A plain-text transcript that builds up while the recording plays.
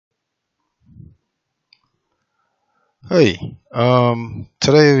Hey,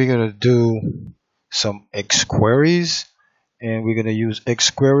 today we're gonna do some X queries, and we're gonna use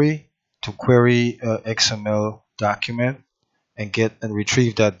XQuery to query a XML document and get and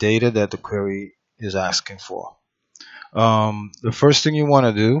retrieve that data that the query is asking for. The first thing you want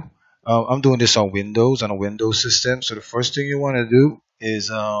to do, I'm doing this on Windows, on a Windows system. So the first thing you want to do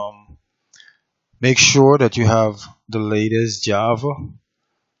is make sure that you have the latest Java.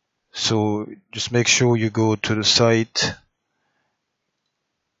 So just make sure you go to the site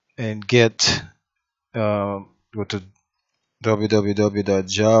and go to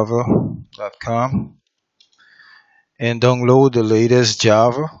www.java.com and download the latest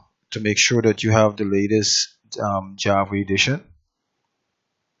Java to make sure that you have the latest Java edition.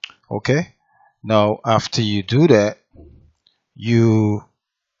 Okay. Now, after you do that, you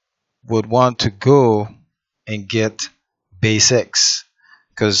would want to go and get BaseX,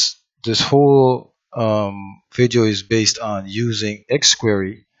 because this whole video is based on using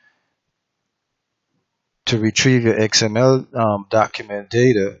XQuery to retrieve your XML document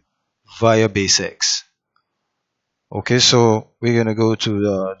data via BaseX. Okay, so we're going to go to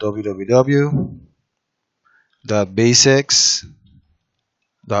the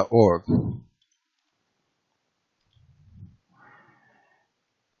www.basex.org.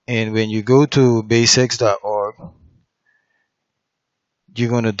 And when you go to basex.org, you're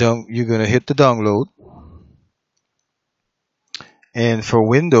going to hit the download. And for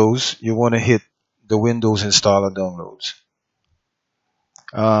Windows, you want to hit the Windows installer downloads.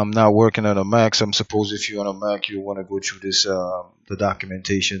 I'm not working on a Mac, so I'm suppose if you're on a Mac, you want to go through this the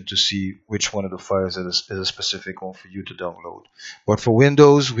documentation to see which one of the files is a specific one for you to download. But for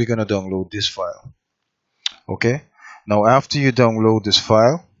Windows, we're gonna download this file. Okay. Now, after you download this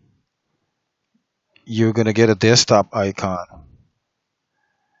file, you're gonna get a desktop icon.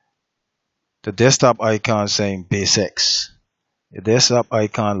 The desktop icon saying BaseX. The desktop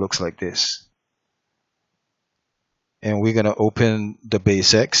icon looks like this, and we're gonna open the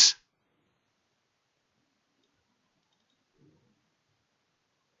BaseX.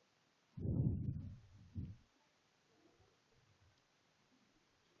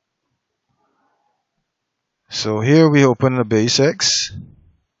 So here we open the BaseX,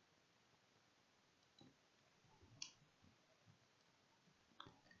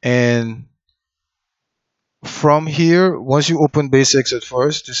 and from here, once you open BaseX at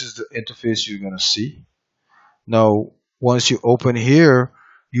first, this is the interface you're gonna see. Now, once you open here,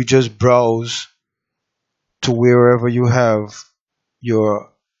 you just browse to wherever you have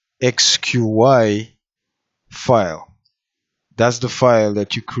your XQuery file. That's the file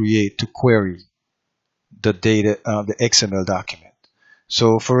that you create to query the data, the XML document.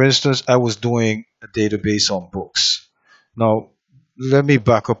 So, for instance, I was doing a database on books. Now, let me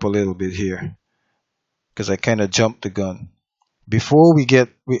back up a little bit here because I kind of jumped the gun. Before we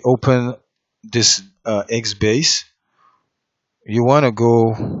open this XBase, you want to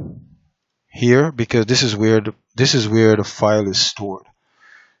go here because this is where the file is stored.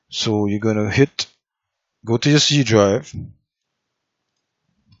 So you're gonna go to your C drive,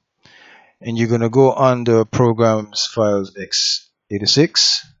 and you're gonna go under Programs Files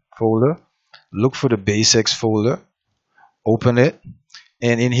x86 folder. Look for the BaseX folder. Open it,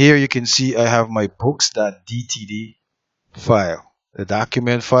 and in here you can see I have my books.dtd file, the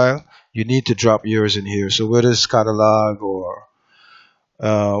document file. You need to drop yours in here. So whether it's catalog or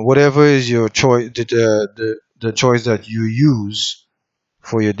whatever is your choice, the choice that you use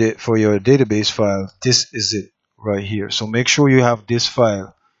for your database file, this is it right here. So make sure you have this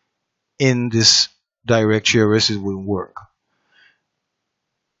file in this directory, or else it won't work.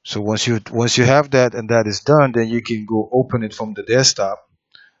 So once you have that and that is done, then you can go open it from the desktop,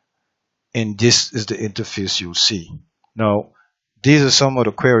 and this is the interface you'll see. Now, these are some of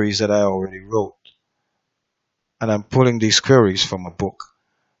the queries that I already wrote, and I'm pulling these queries from a book.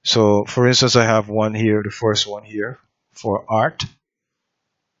 So for instance, I have one here, the first one here for art.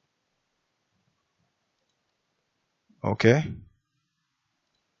 Okay.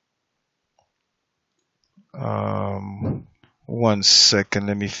 One second,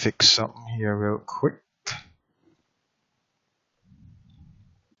 let me fix something here real quick.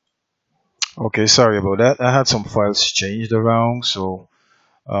 Okay, sorry about that. I had some files changed around, so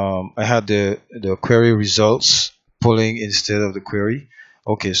I had the query results pulling instead of the query.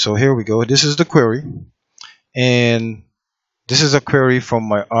 Okay, so here we go. This is the query, and this is a query from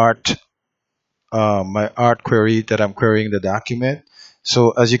my art query that I'm querying the document.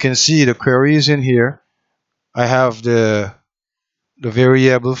 So as you can see, the query is in here. I have the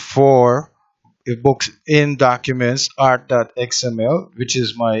variable for books in documents art.xml, which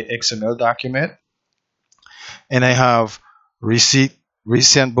is my XML document. and I have recent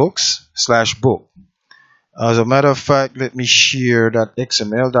books slash book. As a matter of fact, let me share that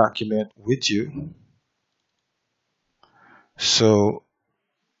XML document with you. So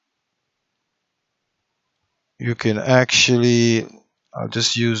you can actually, I'll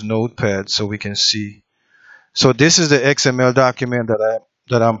just use Notepad so we can see. So this is the XML document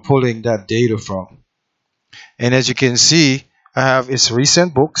that I'm pulling that data from. And as you can see, I have its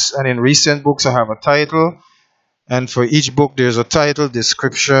recent books, and in recent books I have a title, and for each book there's a title,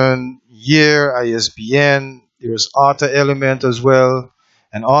 description, year, ISBN, there's author element as well,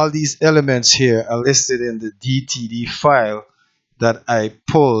 and all these elements here are listed in the DTD file that I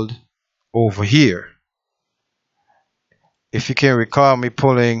pulled over here. If you can recall me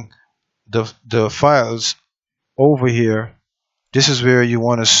pulling the files over here, this is where you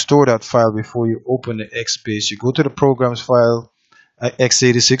want to store that file before you open the XBase. You go to the programs file,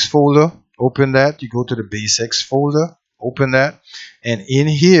 x86 folder, open that. You go to the BaseX folder, open that. And in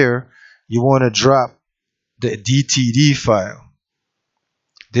here, you want to drop the DTD file,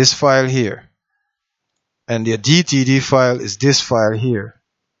 this file here. And the DTD file is this file here.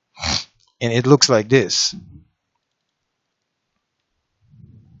 And it looks like this.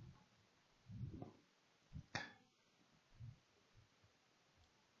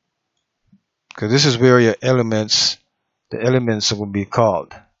 Because this is where your elements, the elements will be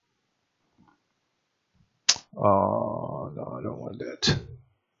called. Oh, no, I don't want that.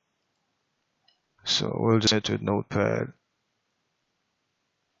 So we'll just head to Notepad.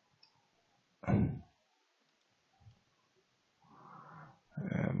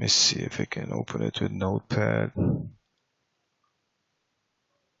 Let me see if I can open it with Notepad.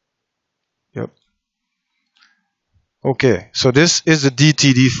 Yep. Okay, so this is the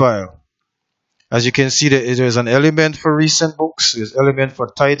DTD file. As you can see, there's an element for recent books, there's an element for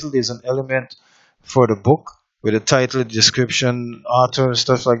title, there's an element for the book with the title, description, author, and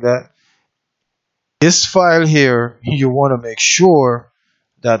stuff like that. This file here, you want to make sure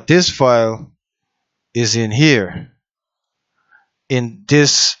that this file is in here, in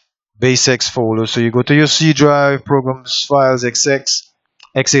this BaseX folder. So you go to your C drive, programs, files,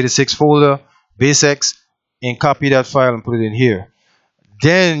 x86 folder, BaseX, and copy that file and put it in here.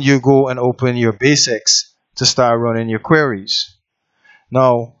 Then you go and open your BaseX to start running your queries.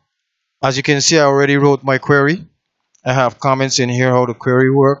 Now, as you can see, I already wrote my query. I have comments in here how the query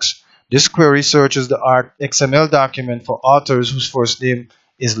works. This query searches the XML document for authors whose first name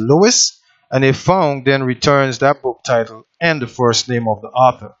is Lewis, and if found, then returns that book title and the first name of the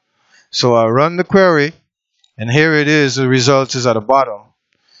author. So I run the query, and here it is. The result is at the bottom.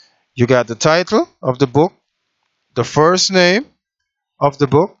 You got the title of the book, the first name of the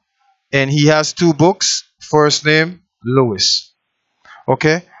book, and he has 2 books, first name Lewis.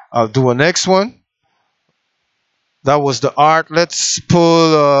 Okay, I'll do a next one. That was the art. Let's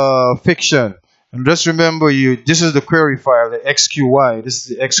pull fiction, and just remember, this is the query file, the XQuery. This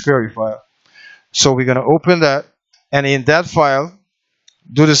is the XQuery file. So we're going to open that, and in that file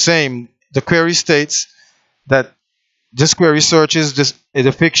do the same. The query states that this query searches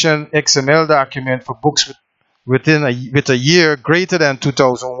the fiction XML document for books with a year greater than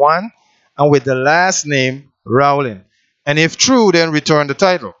 2001 and with the last name Rowling, and if true, then return the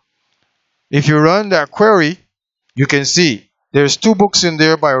title. If you run that query, you can see there's 2 books in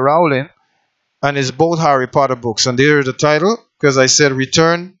there by Rowling, and it's both Harry Potter books, and there's the title because I said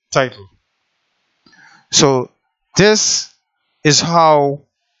return title. So this is how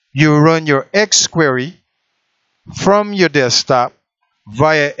you run your XQuery from your desktop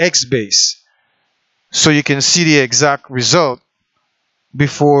via XBase, so you can see the exact result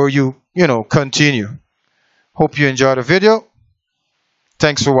before you continue. Hope you enjoyed the video.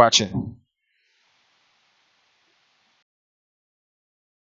 Thanks for watching.